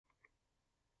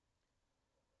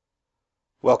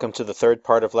Welcome to the third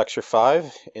part of Lecture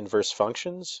 5, Inverse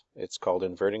Functions. It's called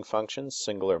Inverting Functions,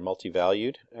 Single or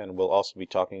Multivalued, and we'll also be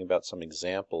talking about some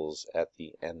examples at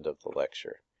the end of the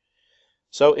lecture.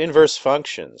 So inverse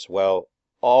functions, well,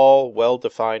 all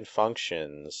well-defined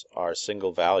functions are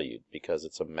single-valued because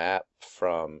it's a map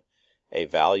from a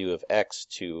value of x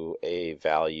to a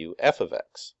value f of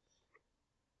x.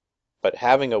 But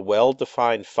having a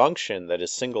well-defined function that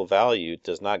is single-valued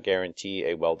does not guarantee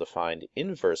a well-defined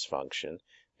inverse function,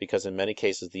 because in many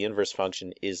cases the inverse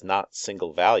function is not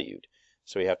single-valued.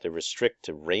 So we have to restrict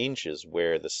to ranges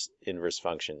where the inverse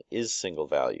function is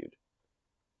single-valued.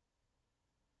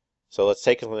 So let's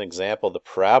take as an example the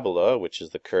parabola, which is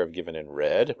the curve given in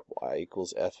red, y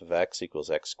equals f of x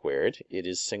equals x squared. It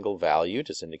is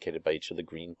single-valued, as indicated by each of the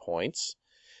green points.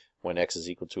 When x is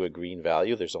equal to a green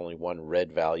value, there's only one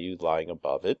red value lying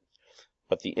above it.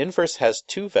 But the inverse has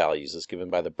two values, as given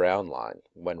by the brown line.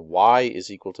 When y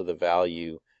is equal to the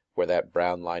value where that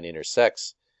brown line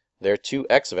intersects, there are two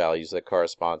x values that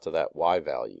correspond to that y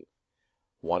value.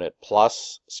 One at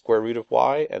plus square root of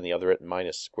y and the other at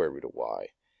minus square root of y.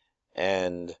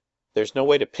 And there's no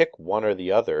way to pick one or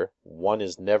the other. One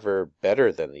is never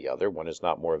better than the other. One is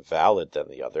not more valid than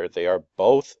the other. They are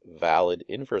both valid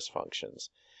inverse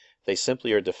functions. They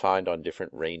simply are defined on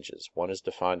different ranges. One is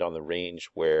defined on the range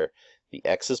where the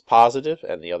x is positive,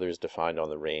 and the other is defined on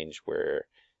the range where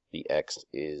the x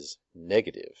is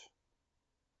negative.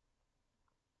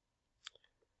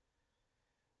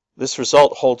 This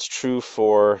result holds true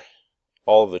for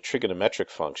all of the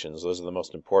trigonometric functions. Those are the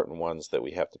most important ones that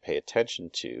we have to pay attention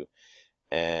to.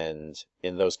 And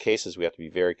in those cases, we have to be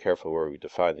very careful where we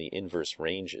define the inverse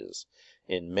ranges.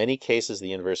 In many cases,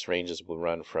 the inverse ranges will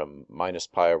run from minus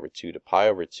pi over 2 to pi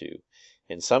over 2.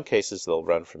 In some cases, they'll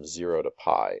run from 0 to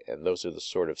pi. And those are the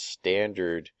sort of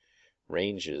standard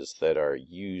ranges that are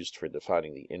used for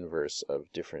defining the inverse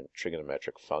of different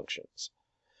trigonometric functions.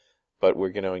 But we're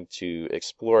going to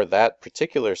explore that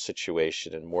particular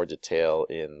situation in more detail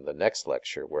in the next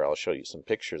lecture, where I'll show you some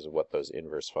pictures of what those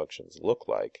inverse functions look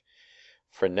like.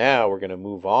 For now, we're going to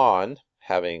move on,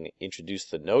 having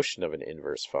introduced the notion of an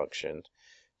inverse function,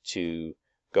 to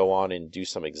go on and do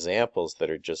some examples that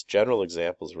are just general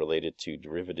examples related to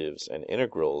derivatives and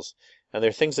integrals. And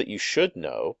they're things that you should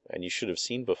know and you should have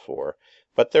seen before,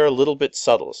 but they're a little bit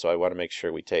subtle, so I want to make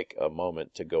sure we take a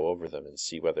moment to go over them and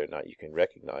see whether or not you can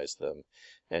recognize them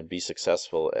and be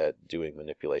successful at doing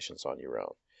manipulations on your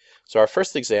own. So our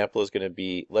first example is going to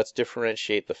be, let's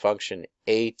differentiate the function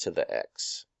a to the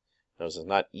x. Notice it's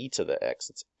not e to the x,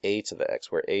 it's a to the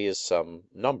x, where a is some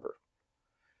number.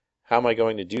 How am I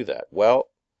going to do that? Well,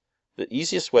 the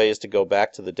easiest way is to go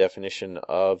back to the definition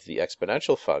of the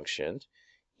exponential function.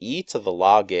 E to the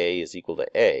log a is equal to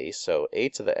a, so a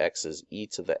to the x is e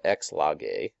to the x log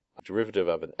a. The derivative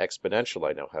of an exponential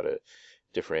I know how to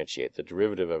differentiate. The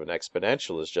derivative of an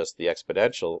exponential is just the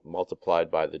exponential multiplied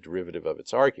by the derivative of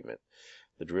its argument.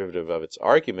 The derivative of its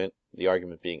argument, the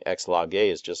argument being x log a,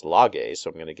 is just log a, so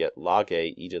I'm going to get log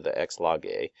a e to the x log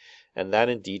a, and that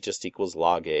indeed just equals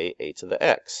log a to the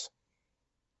x.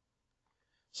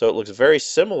 So it looks very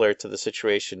similar to the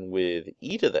situation with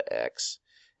e to the x,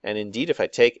 and indeed if I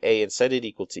take a and set it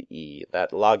equal to e,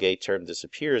 that log a term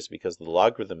disappears because the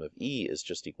logarithm of e is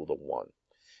just equal to 1.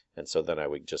 And so then I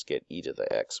would just get e to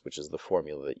the x, which is the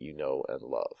formula that you know and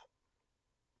love.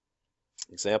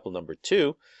 Example number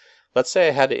 2. Let's say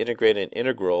I had to integrate an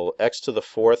integral x to the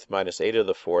fourth minus a to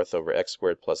the fourth over x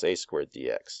squared plus a squared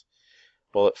dx.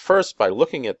 Well, at first, by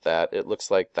looking at that, it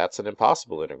looks like that's an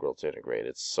impossible integral to integrate.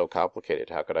 It's so complicated.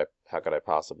 How could I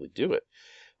possibly do it?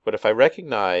 But if I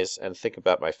recognize and think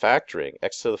about my factoring,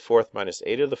 x to the fourth minus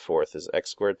a to the fourth is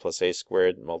x squared plus a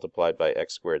squared multiplied by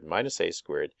x squared minus a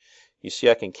squared. You see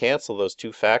I can cancel those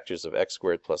two factors of x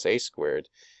squared plus a squared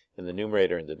in the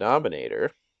numerator and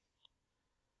denominator.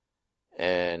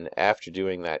 And after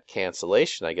doing that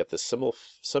cancellation, I get this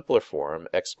simpler form,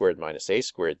 x squared minus a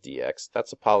squared dx.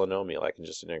 That's a polynomial. I can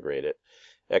just integrate it.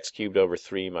 X cubed over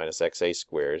 3 minus xa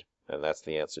squared, and that's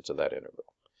the answer to that integral.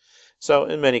 So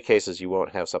in many cases, you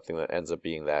won't have something that ends up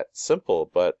being that simple,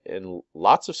 but in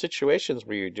lots of situations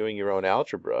where you're doing your own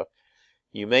algebra,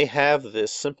 you may have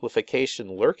this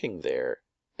simplification lurking there,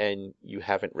 and you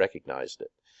haven't recognized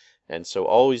it. And so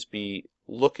always be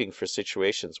looking for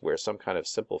situations where some kind of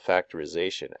simple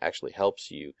factorization actually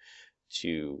helps you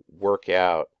to work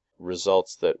out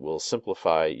results that will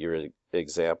simplify your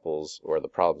examples or the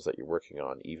problems that you're working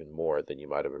on even more than you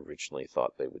might have originally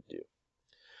thought they would do.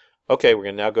 Okay, we're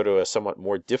going to now go to a somewhat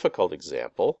more difficult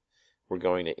example. We're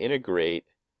going to integrate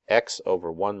x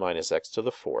over 1 minus x to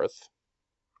the fourth.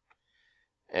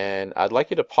 And I'd like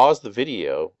you to pause the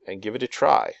video and give it a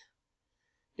try.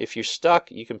 If you're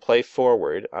stuck, you can play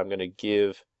forward. I'm going to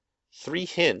give 3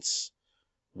 hints,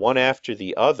 one after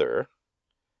the other,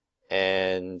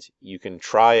 and you can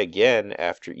try again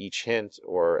after each hint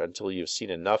or until you've seen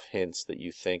enough hints that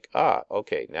you think, ah,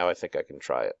 okay, now I think I can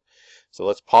try it. So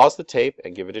let's pause the tape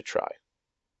and give it a try.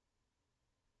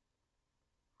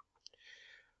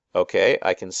 Okay,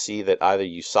 I can see that either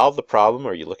you solve the problem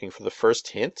or you're looking for the first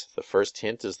hint. The first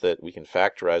hint is that we can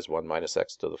factorize 1 minus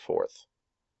x to the fourth.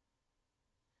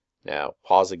 Now,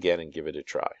 pause again and give it a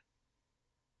try.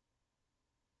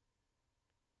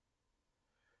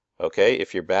 Okay,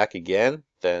 if you're back again,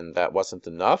 then that wasn't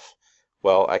enough.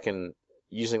 Well,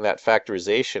 using that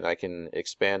factorization, I can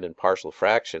expand in partial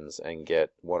fractions and get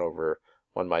 1 over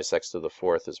 1 minus x to the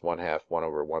fourth is 1/2 1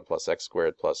 over 1 plus x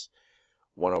squared plus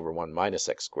 1 over 1 minus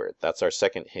x squared. That's our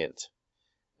second hint.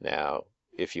 Now,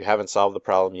 if you haven't solved the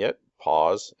problem yet,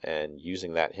 pause and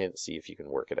using that hint, see if you can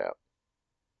work it out.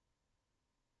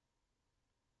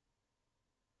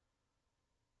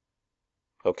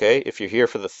 Okay, if you're here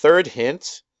for the third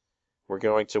hint, we're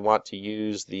going to want to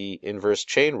use the inverse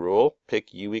chain rule.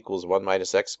 Pick u equals 1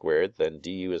 minus x squared, then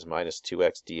du is minus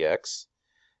 2x dx.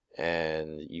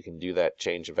 And you can do that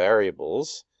change of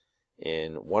variables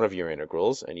in one of your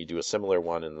integrals, and you do a similar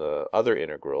one in the other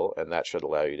integral, and that should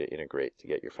allow you to integrate to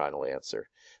get your final answer.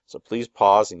 So please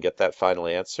pause and get that final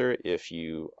answer if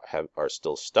you are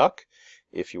still stuck.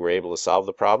 If you were able to solve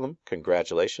the problem,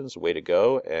 congratulations, way to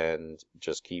go, and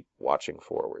just keep watching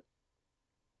forward.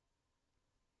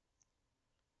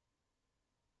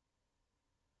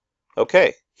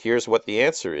 Okay, here's what the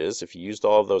answer is. If you used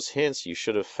all of those hints, you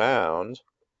should have found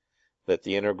that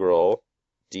the integral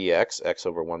dx, x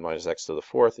over 1 minus x to the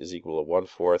fourth, is equal to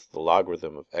 1/4 the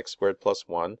logarithm of x squared plus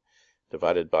 1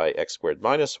 divided by x squared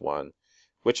minus 1,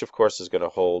 which of course is going to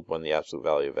hold when the absolute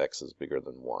value of x is bigger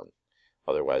than 1.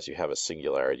 Otherwise, you have a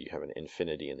singularity, you have an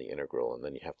infinity in the integral, and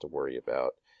then you have to worry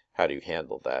about how do you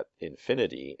handle that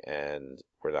infinity, and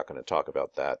we're not going to talk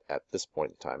about that at this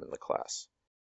point in time in the class.